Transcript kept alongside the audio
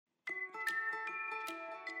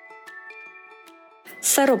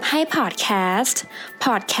สรุปให้พอดแคส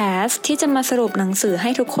ต์ที่จะมาสรุปหนังสือให้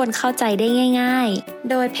ทุกคนเข้าใจได้ง่ายๆ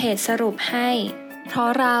โดยเพจสรุปให้เพราะ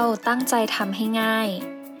เราตั้งใจทำให้ง่าย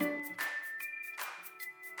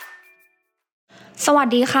สวัส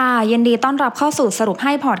ดีค่ะยินดีต้อนรับเข้าสู่สรุปใ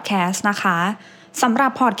ห้พอดแคสต์นะคะสำหรั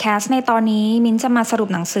บพอดแคสต์ในตอนนี้มิ้นจะมาสรุป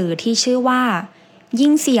หนังสือที่ชื่อว่า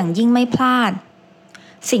ยิ่งเสี่ยงยิ่งไม่พลาด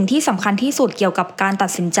สิ่งที่สำคัญที่สุดเกี่ยวกับการตั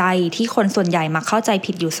ดสินใจที่คนส่วนใหญ่มักเข้าใจ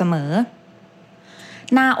ผิดอยู่เสมอ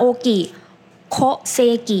นาโอกิ โคะเซ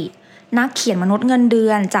กิ นักเขียนมนุษย์เงินเดื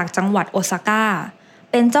อนจากจังหวัดโอซาก้า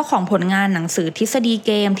เป็นเจ้าของผลงานหนังสือทฤษฎีเ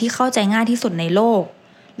กมที่เข้าใจง่ายที่สุดในโลก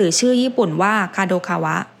หรือชื่อญี่ปุ่นว่าคาโดคาว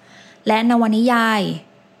ะและนวนิยาย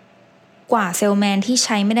กว่าเซลแมนที่ใ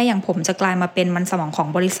ช้ไม่ได้อย่างผมจะกลายมาเป็นมันสมองของ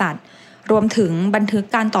บริษัทรวมถึงบันทึก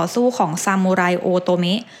การต่อสู้ของซามูไรโอโตเม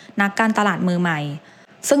ะนักการตลาดมือใหม่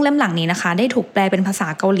ซึ่งเล่มหลังนี้นะคะได้ถูกแปลเป็นภาษา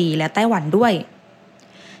เกาหลีและไต้หวันด้วย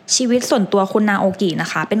ชีวิตส่วนตัวคุณนาโอกินะ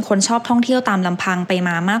คะเป็นคนชอบท่องเที่ยวตามลำพังไปม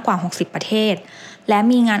ามากกว่า60ประเทศและ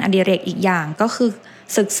มีงานอดิเรกอีกอย่างก็คือ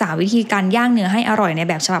ศึกษาวิธีการย่างเนื้อให้อร่อยใน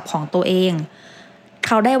แบบฉบับของตัวเองเ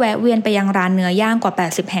ขาได้แวะเวียนไปยังร้านเนื้อย่างกว่า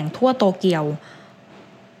80แห่งทั่วโตเกียว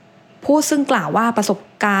ผู้ซึ่งกล่าวว่าประสบ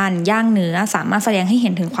การณ์ย่างเนื้อสามารถแสดงให้เห็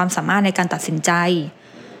นถึงความสามารถในการตัดสินใจ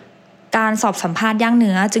การสอบสัมภาษณ์ย่างเ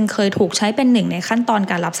นื้อจึงเคยถูกใช้เป็นหนึ่งในขั้นตอน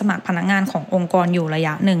การรับสมัครพนักงานขององค์กรอยู่ระย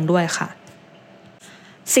ะหนึ่งด้วยค่ะ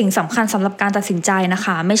สิ่งสำคัญสำหรับการตัดสินใจนะค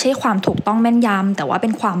ะไม่ใช่ความถูกต้องแม่นยำแต่ว่าเป็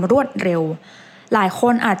นความรวดเร็วหลายค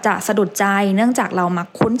นอาจจะสะดุดใจเนื่องจากเรามัก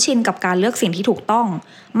คุ้นชินกับการเลือกสิ่งที่ถูกต้อง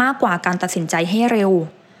มากกว่าการตัดสินใจให้เร็ว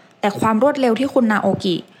แต่ความรวดเร็วที่คุณนาโอ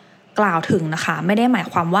กิกล่าวถึงนะคะไม่ได้หมาย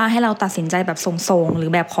ความว่าให้เราตัดสินใจแบบทรงๆหรือ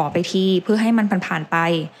แบบขอไปทีเพื่อให้มันผ่านไป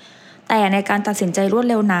แต่ในการตัดสินใจรวด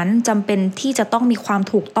เร็วนั้นจำเป็นที่จะต้องมีความ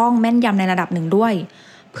ถูกต้องแม่นยำในระดับหนึ่งด้วย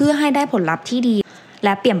เพื่อให้ได้ผลลัพธ์ที่ดีแล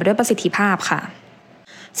ะเปลี่ยนไปด้วยประสิทธิภาพค่ะ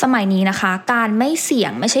สมัยนี้นะคะการไม่เสี่ย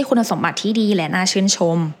งไม่ใช่คุณสมบัติที่ดีและน่าชื่นช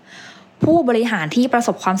มผู้บริหารที่ประส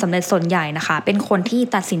บความสำเร็จส่วนใหญ่นะคะเป็นคนที่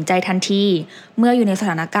ตัดสินใจทันทีเมื่ออยู่ในส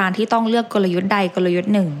ถานการณ์ที่ต้องเลือกกลยุทธ์ใดกลยุท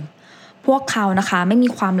ธ์หนึ่งพวกเขานะคะไม่มี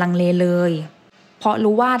ความลังเลเลยเพราะ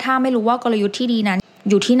รู้ว่าถ้าไม่รู้ว่ากลยุทธ์ที่ดีนั้น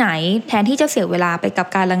อยู่ที่ไหนแทนที่จะเสียเวลาไปกับ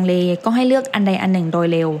การลังเลก็ให้เลือกอันใดอันหนึ่งโดย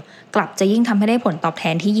เร็วกลับจะยิ่งทำให้ได้ผลตอบแท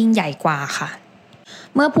นที่ยิ่งใหญ่กว่าค่ะ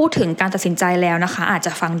เมื่อพูดถึงการตัดสินใจแล้วนะคะอาจจ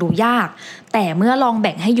ะฟังดูยากแต่เมื่อลองแ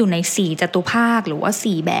บ่งให้อยู่ใน4จตุภาคหรือว่า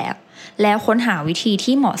4แบบแล้วค้นหาวิธี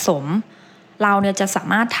ที่เหมาะสมเราเนี่ยจะสา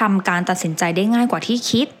มารถทำการตัดสินใจได้ง่ายกว่าที่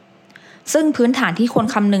คิดซึ่งพื้นฐานที่ควร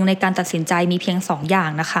คำนึงในการตัดสินใจมีเพียง2อย่าง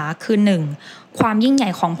นะคะคือ 1. ความยิ่งใหญ่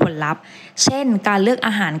ของผลลัพธ์เช่นการเลือกอ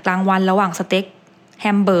าหารกลางวันระหว่างสเต็กแฮ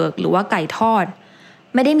มเบอร์กหรือว่าไก่ทอด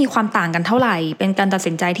ไม่ได้มีความต่างกันเท่าไหร่เป็นการตัด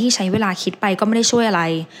สินใจที่ใช้เวลาคิดไปก็ไม่ได้ช่วยอะไร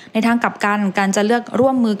ในทางกลับกันการจะเลือกร่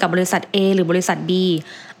วมมือกับบริษัท A หรือบริษัท B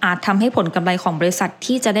อาจทำให้ผลกำไรของบริษัท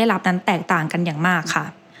ที่จะได้รับนั้นแตกต่างกันอย่างมากค่ะ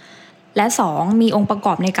และ 2. มีองค์ประก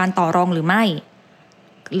อบในการต่อรองหรือไม่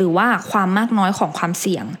หรือว่าความมากน้อยของความเ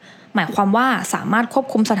สี่ยงหมายความว่าสามารถควบ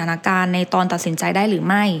คุมสถานการณ์ในตอนตัดสินใจได้หรือ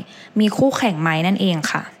ไม่มีคู่แข่งไหมนั่นเอง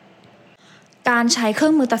ค่ะการใช้เครื่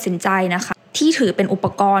องมือตัดสินใจนะคะที่ถือเป็นอุป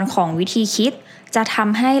กรณ์ของวิธีคิดจะท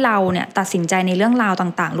ำให้เราเนี่ยตัดสินใจในเรื่องราว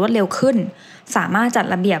ต่างๆรวดเร็วขึ้นสามารถจัด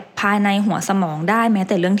ระเบียบภายในหัวสมองได้แม้แ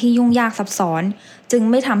ต่เรื่องที่ยุ่งยากซับซ้อนจึง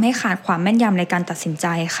ไม่ทำให้ขาดความแม่นยำในการตัดสินใจ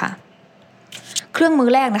ค่ะเครื่องมือ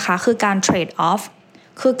แรกนะคะคือการ trade off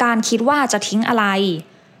คือการคิดว่าจะทิ้งอะไร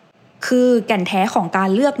คือแก่นแท้ของการ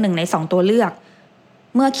เลือก1ใน2ตัวเลือก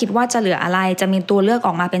เมื่อคิดว่าจะเหลืออะไรจะมีตัวเลือกอ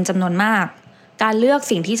อกมาเป็นจำนวนมากการเลือก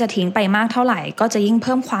สิ่งที่จะทิ้งไปมากเท่าไหร่ก็จะยิ่งเ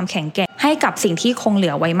พิ่มความแข็งแกร่งให้กับสิ่งที่คงเหลื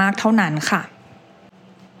อไว้มากเท่านั้นค่ะ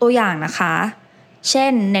ตัวอย่างนะคะเช่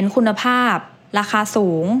นเน้นคุณภาพราคาสู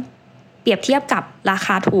งเปรียบเทียบกับราค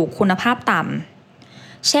าถูกคุณภาพต่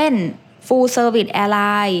ำเช่น Full Service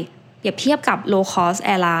Airline เปรียบเทียบกับ Low Cost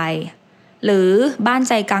Airline หรือบ้านใ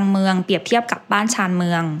จกลางเมืองเปรียบเทียบกับบ้านชานเ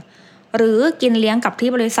มืองหรือกินเลี้ยงกับที่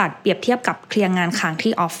บริษัทเปรียบเทียบกับเคลียร์งานค้าง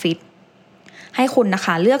ที่ออฟฟิศให้คุณนะค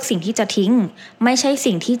ะเลือกสิ่งที่จะทิ้งไม่ใช่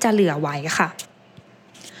สิ่งที่จะเหลือไว้ค่ะ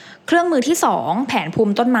เครื่องมือที่2แผนภู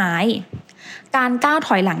มิต้นไม้การก้าวถ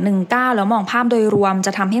อยหลัง1ก้าวแล้วมองภาพโดยรวมจ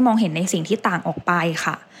ะทำให้มองเห็นในสิ่งที่ต่างออกไป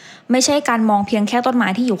ค่ะไม่ใช่การมองเพียงแค่ต้นไม้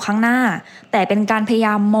ที่อยู่ข้างหน้าแต่เป็นการพยาย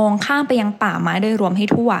ามมองข้ามไปยังป่าไม้โดยรวมให้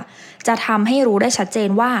ทั่วจะทำให้รู้ได้ชัดเจน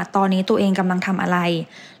ว่าตอนนี้ตัวเองกำลังทำอะไร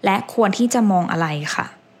และควรที่จะมองอะไรค่ะ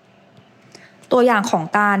ตัวอย่างของ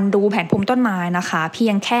การดูแผนภูมิต้นไม้นะคะเพี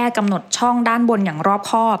ยงแค่กำหนดช่องด้านบนอย่างรอบ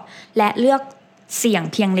คอบและเลือกเสี่ยง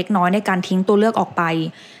เพียงเล็กน้อยในการทิ้งตัวเลือกออกไป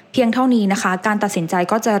เพียงเท่านี้นะคะการตัดสินใจ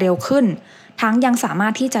ก็จะเร็วขึ้นทั้งยังสามาร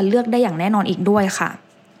ถที่จะเลือกได้อย่างแน่นอนอีกด้วยค่ะ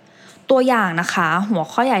ตัวอย่างนะคะหัว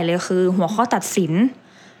ข้อใหญ่เลยคือหัวข้อตัดสิน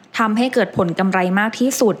ทำให้เกิดผลกำไรมากที่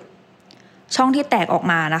สุด ช่องที่แตกออก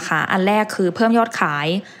มานะคะอันแรกคือเพิ่มยอดขาย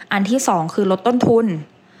อันที่สองคือลดต้นทุน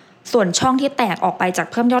ส่วนช่องที่แตกออกไปจาก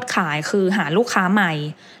เพิ่มยอดขายคือหาลูกค้าใหม่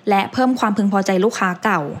และเพิ่มความพึงพอใจลูกค้าเ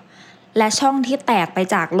ก่าและช่องที่แตกไป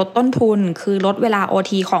จากลดต้นทุนคือลดเวลา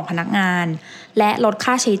OT ของพนักงานและลด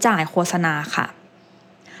ค่าใช้จ่ายโฆษณาค่ะ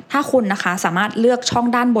ถ้าคุณนะคะสามารถเลือกช่อง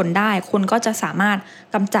ด้านบนได้คุณก็จะสามารถ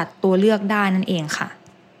กำจัดตัวเลือกได้นั่นเองค่ะ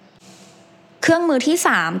เครื่องมือที่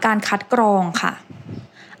3การคัดกรองค่ะ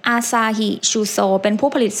อาซาฮิชูโซเป็นผู้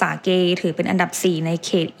ผลิตสาเกถือเป็นอันดับ4ในเข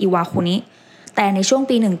ตอิวาคุนิแต่ในช่วง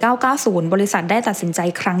ปี 1990 บริษัทได้ตัดสินใจ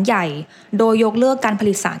ครั้งใหญ่โดยยกเลิกการผ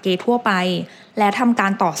ลิตสาเกทั่วไปและทำกา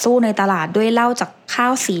รต่อสู้ในตลาดด้วยเหล้าจากข้า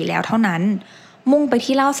วสีแล้วเท่านั้นมุ่งไป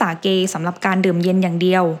ที่เหล้าสาเกสำหรับการดื่มเย็นอย่างเ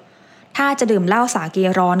ดียวถ้าจะดื่มเหล้าสาเก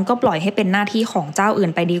ร้อนก็ปล่อยให้เป็นหน้าที่ของเจ้าอื่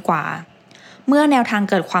นไปดีกว่าเมื่อแนวทาง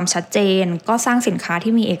เกิดความชัดเจนก็สร้างสินค้า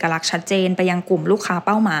ที่มีเอกลักษณ์ชัดเจนไปยังกลุ่มลูกค้าเ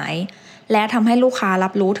ป้าหมายและทำให้ลูกค้ารั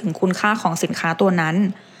บรู้ถึงคุณค่าของสินค้าตัวนั้น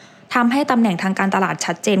ทำให้ตำแหน่งทางการตลาด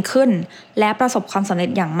ชัดเจนขึ้นและประสบความสำเร็จ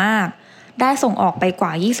อย่างมากได้ส่งออกไปกว่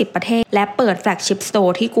า20ประเทศและเปิดแฟลกชิพสโต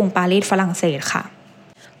ร์ที่กรุงปารีสฝรั่งเศสค่ะ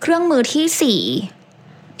เครื่องมือที่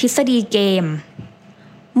4ทฤษฎีเกม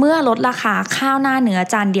เมื่อลดราคาข้าวหน้าเนื้อ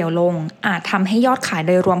จานเดียวลงอาจทำให้ยอดขายโ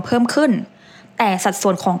ดยรวมเพิ่มขึ้นแต่สัดส่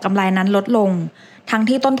วนของกำไรนั้นลดลงทั้ง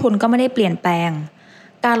ที่ต้นทุนก็ไม่ได้เปลี่ยนแปลง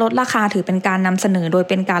การลดราคาถือเป็นการนำเสนอโดย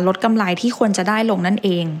เป็นการลดกำไรที่ควรจะได้ลงนั่นเอ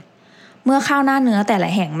งเมื่อข้าวหน้าเนื้อแต่ละ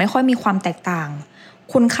แห่งไม่ค่อยมีความแตกต่าง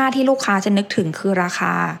คุณค่าที่ลูกค้าจะนึกถึงคือราค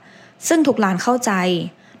าซึ่งทุกร้านเข้าใจ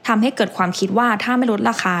ทำให้เกิดความคิดว่าถ้าไม่ลด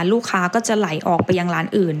ราคาลูกค้าก็จะไหลออกไปยังร้าน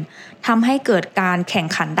อื่นทำให้เกิดการแข่ง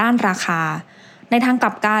ขันด้านราคาในทางก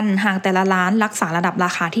ลับกันหากแต่ละร้านรักษาระดับร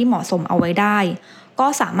าคาที่เหมาะสมเอาไว้ได้ก็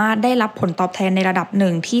สามารถได้รับผลตอบแทนในระดับห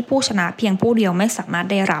นึ่งที่ผู้ชนะเพียงผู้เดียวไม่สามารถ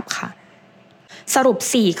ได้รับค่ะสรุป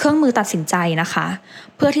4เครื่องมือตัดสินใจนะคะ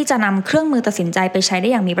เพื่อที่จะนำเครื่องมือตัดสินใจไปใช้ได้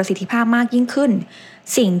อย่างมีประสิทธิภาพมากยิ่งขึ้น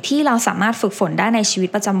สิ่งที่เราสามารถฝึกฝนได้ในชีวิต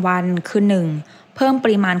ประจำวันคือ 1. เพิ่มป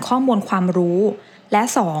ริมาณข้อมูลความรู้และ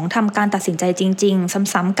 2. ทำการตัดสินใจจริงๆ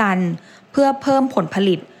ซ้ำๆกันเพื่อเพิ่มผลผ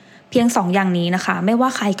ลิตเพียง2อย่างนี้นะคะไม่ว่า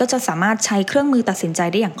ใครก็จะสามารถใช้เครื่องมือตัดสินใจ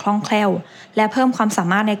ได้อย่างคล่องแคล่วและเพิ่มความสา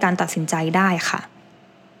มารถในการตัดสินใจได้ค่ะ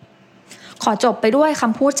ขอจบไปด้วยค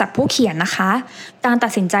ำพูดจากผู้เขียนนะคะการตั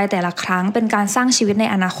ดสินใจแต่ละครั้งเป็นการสร้างชีวิตใน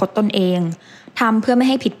อนาคตตนเองทำเพื่อไม่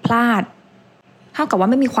ให้ผิดพลาดเท่ากับว่า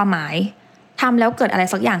ไม่มีความหมายทำแล้วเกิดอะไร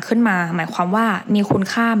สักอย่างขึ้นมาหมายความว่ามีคุณ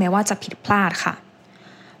ค่าแม้ว่าจะผิดพลาดค่ะ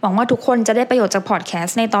หวังว่าทุกคนจะได้ประโยชน์จากพอดแคส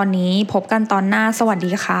ต์ในตอนนี้พบกันตอนหน้าสวัส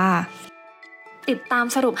ดีค่ะติดตาม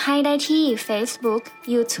สรุปให้ได้ที่ Facebook,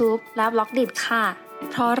 YouTube และ Blogdit ค่ะ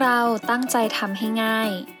เพราะเราตั้งใจทำให้ง่าย